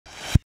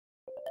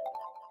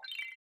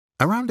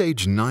Around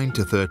age 9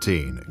 to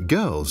 13,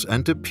 girls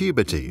enter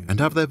puberty and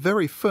have their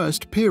very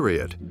first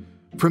period.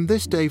 From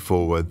this day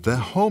forward, their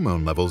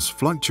hormone levels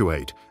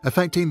fluctuate,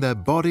 affecting their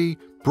body,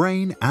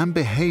 brain, and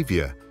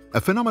behavior,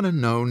 a phenomenon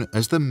known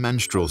as the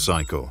menstrual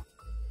cycle.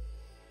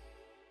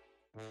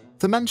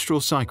 The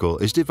menstrual cycle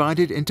is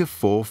divided into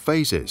 4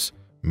 phases: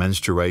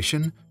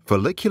 menstruation,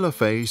 follicular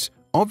phase,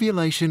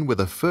 ovulation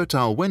with a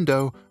fertile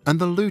window, and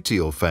the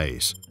luteal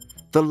phase.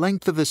 The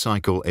length of the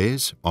cycle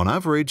is, on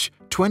average,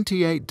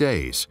 28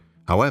 days.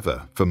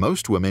 However, for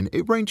most women,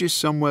 it ranges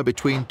somewhere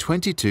between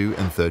 22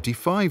 and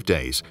 35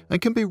 days and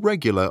can be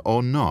regular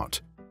or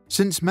not.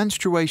 Since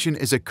menstruation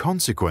is a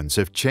consequence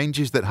of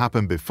changes that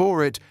happen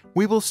before it,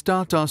 we will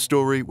start our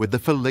story with the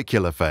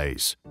follicular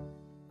phase.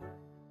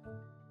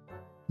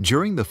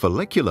 During the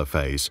follicular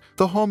phase,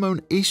 the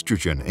hormone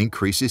estrogen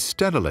increases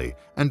steadily,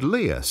 and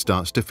Leah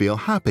starts to feel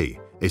happy,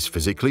 is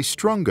physically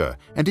stronger,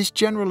 and is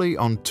generally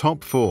on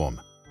top form.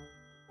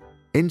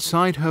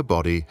 Inside her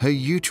body, her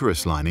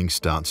uterus lining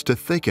starts to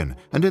thicken,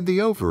 and in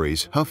the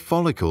ovaries, her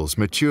follicles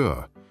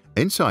mature.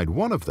 Inside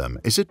one of them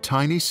is a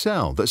tiny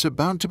cell that's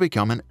about to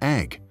become an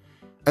egg.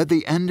 At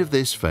the end of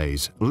this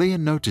phase, Leah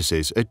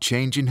notices a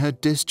change in her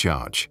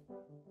discharge.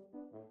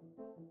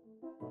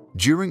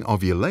 During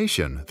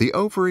ovulation, the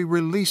ovary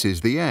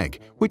releases the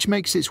egg, which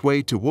makes its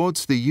way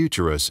towards the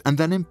uterus and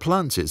then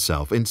implants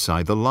itself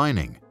inside the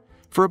lining.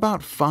 For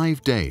about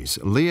 5 days,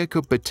 Leah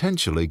could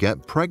potentially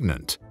get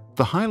pregnant.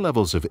 The high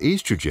levels of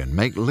estrogen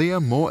make Leah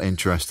more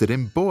interested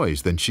in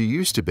boys than she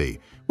used to be,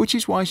 which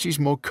is why she's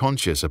more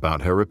conscious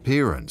about her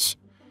appearance.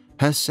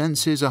 Her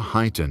senses are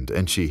heightened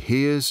and she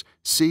hears,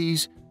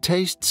 sees,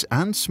 tastes,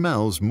 and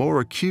smells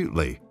more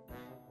acutely.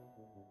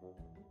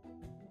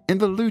 In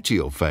the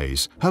luteal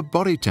phase, her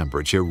body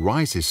temperature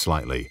rises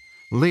slightly.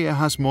 Leah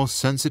has more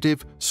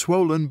sensitive,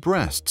 swollen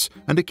breasts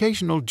and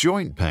occasional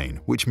joint pain,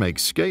 which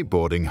makes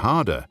skateboarding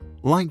harder.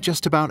 Like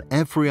just about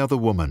every other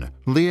woman,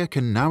 Leah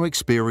can now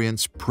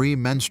experience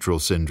premenstrual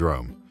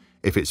syndrome.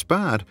 If it's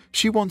bad,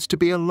 she wants to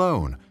be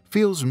alone,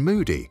 feels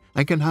moody,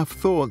 and can have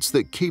thoughts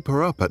that keep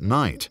her up at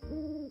night.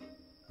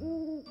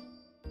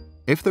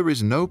 If there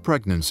is no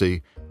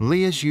pregnancy,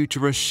 Leah's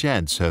uterus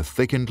sheds her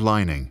thickened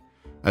lining.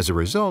 As a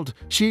result,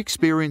 she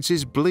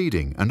experiences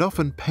bleeding and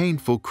often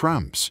painful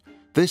cramps.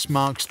 This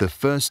marks the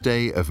first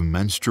day of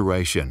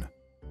menstruation.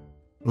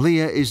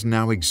 Leah is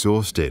now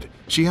exhausted.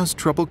 She has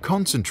trouble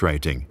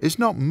concentrating, is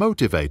not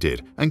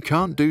motivated, and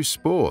can't do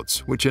sports,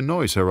 which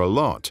annoys her a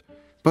lot.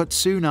 But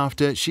soon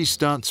after, she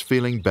starts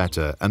feeling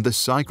better and the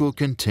cycle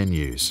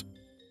continues.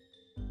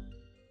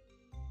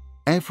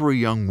 Every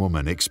young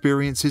woman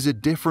experiences a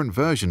different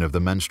version of the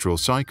menstrual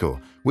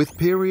cycle, with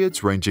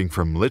periods ranging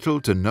from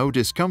little to no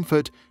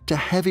discomfort to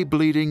heavy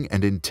bleeding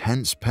and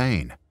intense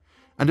pain.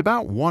 And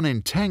about 1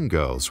 in 10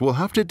 girls will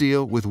have to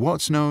deal with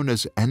what's known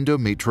as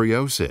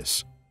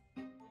endometriosis.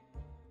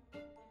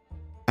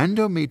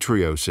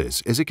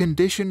 Endometriosis is a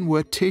condition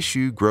where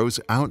tissue grows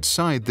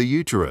outside the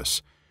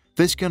uterus.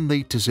 This can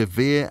lead to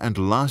severe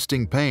and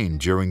lasting pain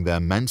during their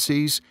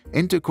menses,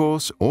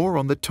 intercourse, or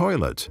on the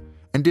toilet,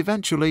 and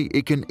eventually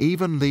it can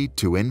even lead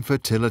to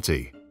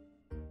infertility.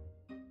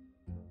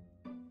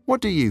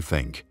 What do you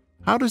think?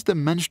 How does the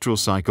menstrual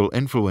cycle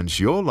influence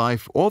your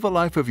life or the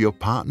life of your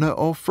partner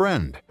or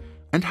friend?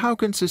 And how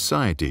can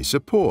society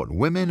support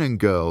women and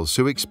girls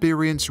who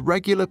experience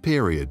regular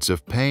periods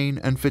of pain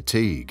and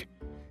fatigue?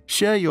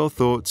 Share your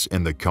thoughts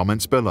in the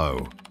comments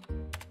below.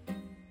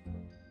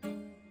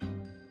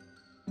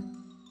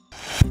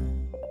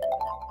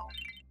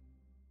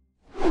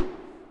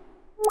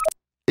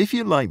 If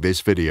you like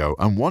this video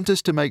and want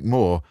us to make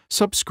more,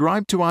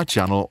 subscribe to our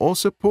channel or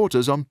support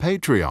us on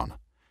Patreon.